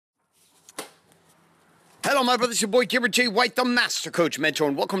Hello, my brothers, your boy, Gilbert J. White, the Master Coach Mentor,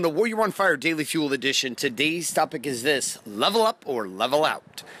 and welcome to Warrior on Fire Daily Fuel Edition. Today's topic is this: level up or level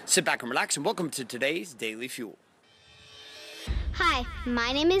out. Sit back and relax, and welcome to today's Daily Fuel. Hi,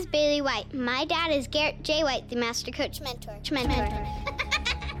 my name is Bailey White. My dad is Garrett J. White, the Master Coach Mentor.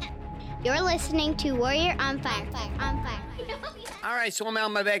 You're listening to Warrior on Fire. All right, so I'm out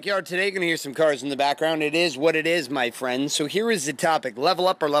in my backyard today. You're going to hear some cars in the background. It is what it is, my friends. So here is the topic: level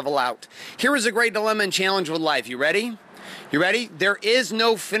up or level out. Here is a great dilemma and challenge with life. You ready? You ready? There is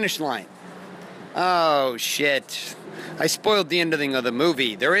no finish line. Oh, shit. I spoiled the ending of the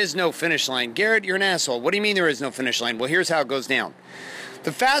movie. There is no finish line. Garrett, you're an asshole. What do you mean there is no finish line? Well, here's how it goes down.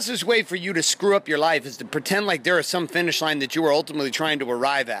 The fastest way for you to screw up your life is to pretend like there is some finish line that you are ultimately trying to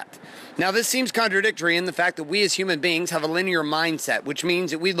arrive at. Now, this seems contradictory in the fact that we as human beings have a linear mindset, which means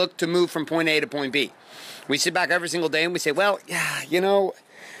that we look to move from point A to point B. We sit back every single day and we say, well, yeah,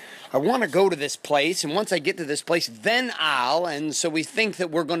 I want to go to this place, and once I get to this place, then and so we think that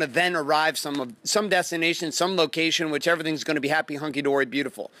we're going to then arrive some destination, some location, which everything's going to be happy, hunky-dory,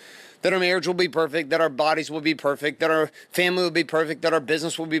 beautiful. That our marriage will be perfect, that our bodies will be perfect, that our family will be perfect, that our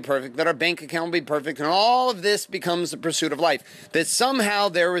business will be perfect, that our bank account will be perfect, and all of this becomes the pursuit of life. That somehow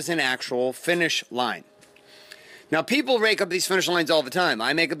there is an actual finish line. Now, people make up these finish lines all the time.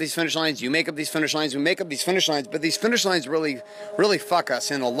 I make up these finish lines, you make up these finish lines, we make up these finish lines, but these finish lines really fuck us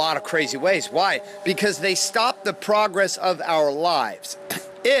in a lot of crazy ways. Why? Because they stop the progress of our lives.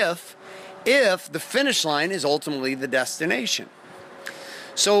 If the finish line is ultimately the destination.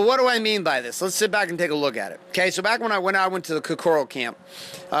 So what do I mean by this? Let's sit back and take a look at it. Okay, so back when I went to the Kokoro camp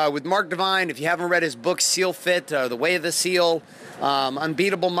with Mark Divine. If you haven't read his book, Seal Fit, The Way of the Seal,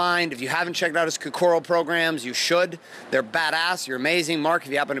 Unbeatable Mind. If you haven't checked out his Kokoro programs, you should. They're badass. You're amazing. Mark,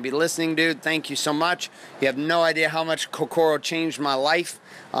 if you happen to be listening, dude, thank you so much. You have no idea how much Kokoro changed my life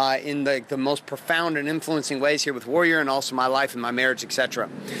in the most profound and influencing ways here with Warrior, and also my life and my marriage, etc.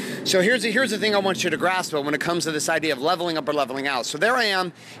 So here's the thing I want you to grasp when it comes to this idea of leveling up or leveling out. So there I am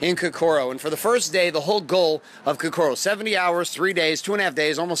in Kokoro, and for the first day, the whole goal of Kokoro, 70 hours, 3 days, 2.5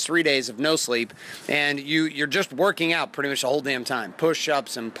 days, almost 3 days of no sleep, and you're just working out pretty much the whole damn time.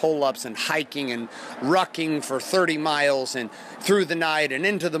 Push-ups and pull-ups and hiking and rucking for 30 miles and through the night and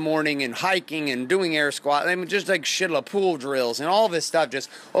into the morning and hiking and doing air squat. I mean, just like pool drills and all this stuff just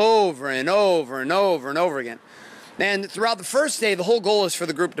over and over and over and over again. And throughout the first day, the whole goal is for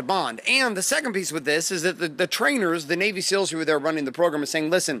the group to bond. And the second piece with this is that the trainers, the Navy SEALs who were there running the program, are saying,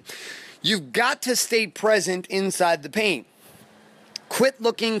 listen, you've got to stay present inside the pain. Quit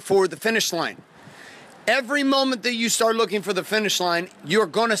looking for the finish line. Every moment that you start looking for the finish line, you're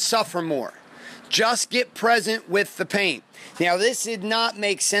going to suffer more. Just get present with the pain. Now, this did not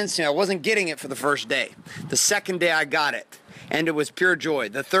make sense to me. I wasn't getting it for the first day. The second day, I got it. And it was pure joy.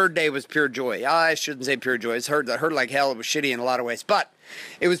 The third day was pure joy. I shouldn't say pure joy. It hurt like hell. It was shitty in a lot of ways. But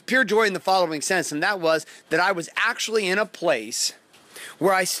it was pure joy in the following sense, and that was that I was actually in a place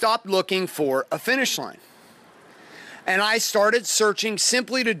where I stopped looking for a finish line. And I started searching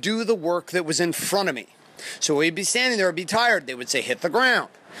simply to do the work that was in front of me. So we'd be standing there, I'd be tired. They would say, hit the ground.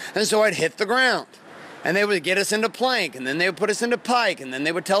 And so I'd hit the ground. And they would get us into plank, and then they would put us into pike, and then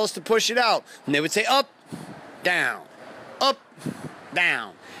they would tell us to push it out. And they would say, up, down. Up,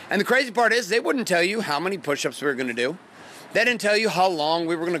 down. And the crazy part is they wouldn't tell you how many push-ups we were going to do. They didn't tell you how long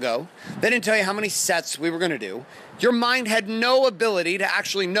we were going to go. They didn't tell you how many sets we were going to do. Your mind had no ability to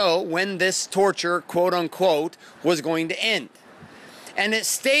actually know when this torture, quote unquote, was going to end. And it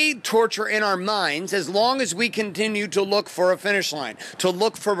stayed torture in our minds as long as we continued to look for a finish line, to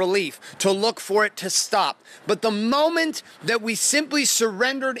look for relief, to look for it to stop. But the moment that we simply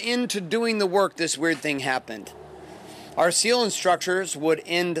surrendered into doing the work, this weird thing happened. Our SEAL instructors would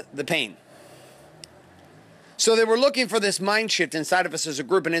end the pain. So they were looking for this mind shift inside of us as a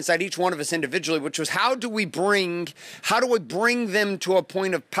group and inside each one of us individually, which was how do we bring them to a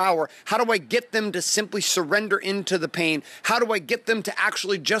point of power? How do I get them to simply surrender into the pain? How do I get them to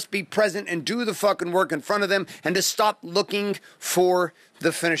actually just be present and do the fucking work in front of them and to stop looking for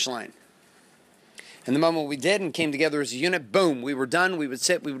the finish line? And the moment we did and came together as a unit, boom, we were done. We would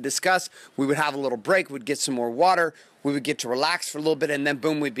sit, we would discuss, we would have a little break, we'd get some more water, we would get to relax for a little bit, and then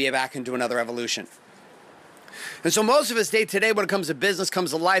boom, we'd be back into another evolution. And so most of us day to day, when it comes to business,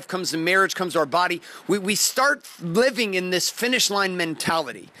 comes to life, comes to marriage, comes to our body, we start living in this finish line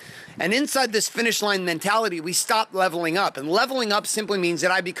mentality. And inside this finish line mentality, we stop leveling up. And leveling up simply means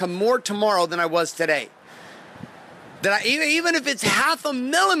that I become more tomorrow than I was today. That even if it's 0.5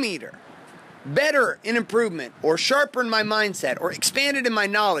 millimeter, better in improvement, or sharper in my mindset, or expanded in my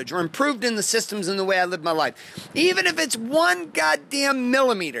knowledge, or improved in the systems and the way I live my life. Even if it's 1 goddamn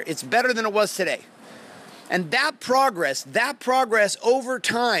millimeter, it's better than it was today. And that progress over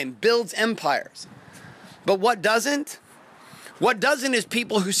time builds empires. But what doesn't? What doesn't is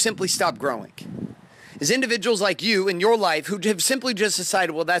people who simply stop growing. Is individuals like you in your life who have simply just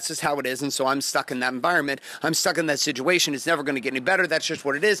decided, well, that's just how it is, and so I'm stuck in that environment. I'm stuck in that situation. It's never going to get any better. That's just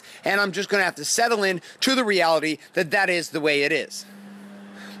what it is, and I'm just going to have to settle in to the reality that that is the way it is.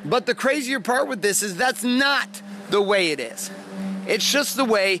 But the crazier part with this is that's not the way it is. It's just the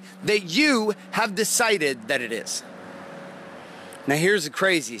way that you have decided that it is. Now, here's the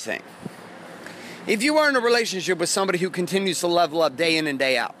crazy thing. If you are in a relationship with somebody who continues to level up day in and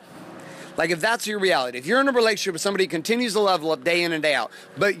day out, like if that's your reality, if you're in a relationship with somebody who continues to level up day in and day out,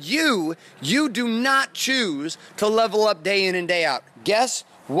 but you do not choose to level up day in and day out, guess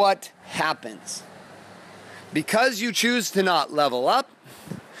what happens? Because you choose to not level up,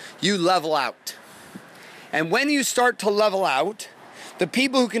 you level out. And when you start to level out, the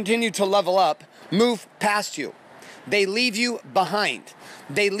people who continue to level up move past you. They leave you behind.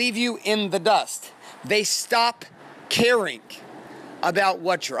 They leave you in the dust. They stop caring about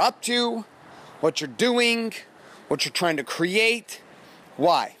what you're up to, what you're doing, what you're trying to create.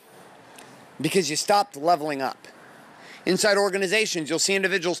 Why? Because you stopped leveling up. Inside organizations, you'll see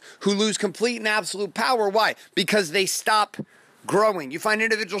individuals who lose complete and absolute power. Why? Because they stop growing. You find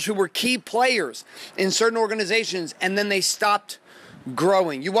individuals who were key players in certain organizations and then they stopped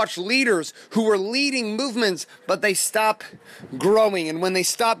growing. You watch leaders who were leading movements, but they stop growing. And when they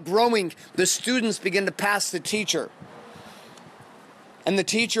stop growing, the students begin to pass the teacher. And the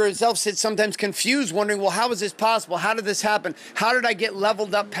teacher itself sits sometimes confused, wondering, well, how is this possible? How did this happen? How did I get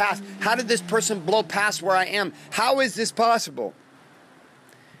leveled up past? How did this person blow past where I am? How is this possible?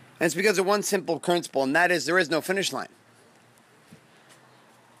 And it's because of one simple principle, and that is there is no finish line.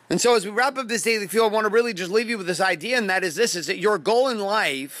 And so as we wrap up this daily fuel, I want to really just leave you with this idea, and that is this, is that your goal in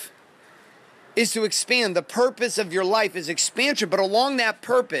life is to expand. The purpose of your life is expansion, but along that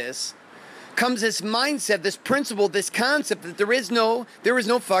purpose comes this mindset, this principle, this concept that there is no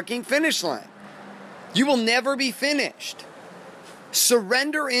fucking finish line. You will never be finished.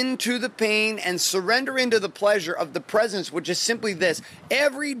 Surrender into the pain and surrender into the pleasure of the presence, which is simply this.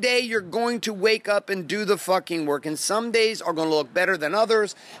 Every day you're going to wake up and do the fucking work. And some days are going to look better than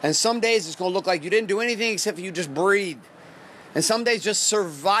others. And some days it's going to look like you didn't do anything except for you just breathed. And some days just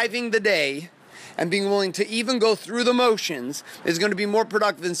surviving the day and being willing to even go through the motions is going to be more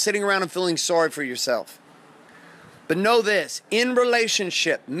productive than sitting around and feeling sorry for yourself. But know this, in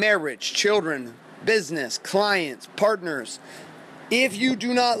relationship, marriage, children, business, clients, partners, if you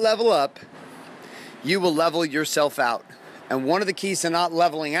do not level up, you will level yourself out. And one of the keys to not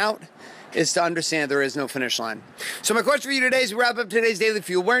leveling out is to understand there is no finish line. So my question for you today as we wrap up today's Daily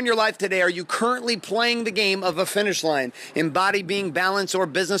Fuel, where in your life today are you currently playing the game of a finish line in body, being, balance, or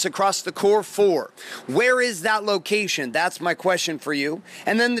business across the core four? Where is that location? That's my question for you.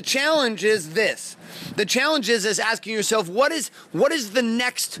 And then the challenge is this. The challenge is asking yourself, what is the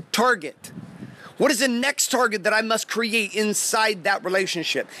next target? What is the next target that I must create inside that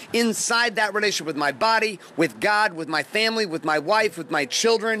relationship? Inside that relationship with my body, with God, with my family, with my wife, with my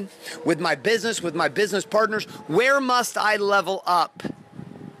children, with my business partners? Where must I level up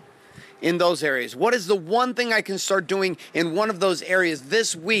in those areas? What is the one thing I can start doing in one of those areas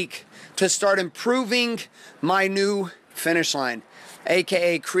this week to start improving my new finish line,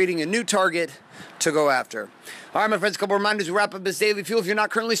 aka creating a new target to go after? All right, my friends, a couple reminders to wrap up this Daily Fuel. If you're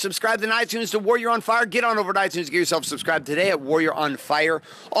not currently subscribed in iTunes to Warrior on Fire, get on over to iTunes to get yourself subscribed today at Warrior on Fire.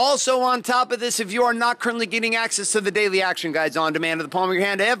 Also, on top of this, if you are not currently getting access to the daily action guides on demand at the palm of your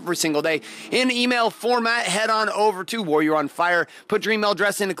hand every single day in email format, head on over to Warrior on Fire. Put your email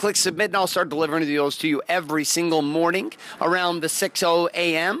address in and click submit, and I'll start delivering those to you every single morning around the 6:00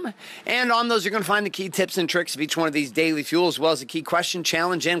 a.m. And on those, you're going to find the key tips and tricks of each one of these Daily Fuel, as well as the key question,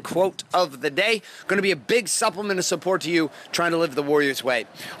 challenge, and quote of the day. Going to be a big supplement of support to you trying to live the Warrior's way.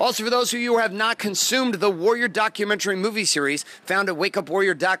 Also, for those of you who have not consumed the Warrior documentary movie series found at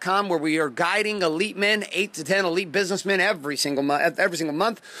wakeupwarrior.com, where we are guiding elite men, 8 to 10 elite businessmen every single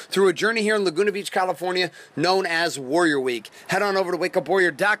month through a journey here in Laguna Beach, California, known as Warrior Week. Head on over to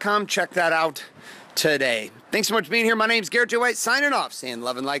wakeupwarrior.com. Check that out today. Thanks so much for being here. My name's Garrett J. White, signing off, saying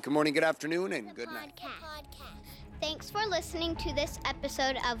love and light, good morning, good afternoon, and good night. Thanks for listening to this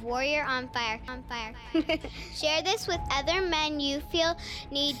episode of Warrior on Fire. Share this with other men you feel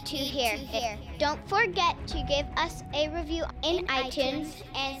need to hear. Don't forget to give us a review in iTunes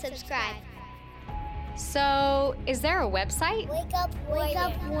and subscribe. So, is there a website? Wake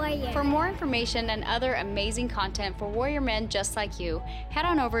Up Warrior. For more information and other amazing content for warrior men just like you, head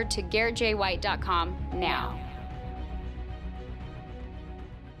on over to GarrettJWhite.com now.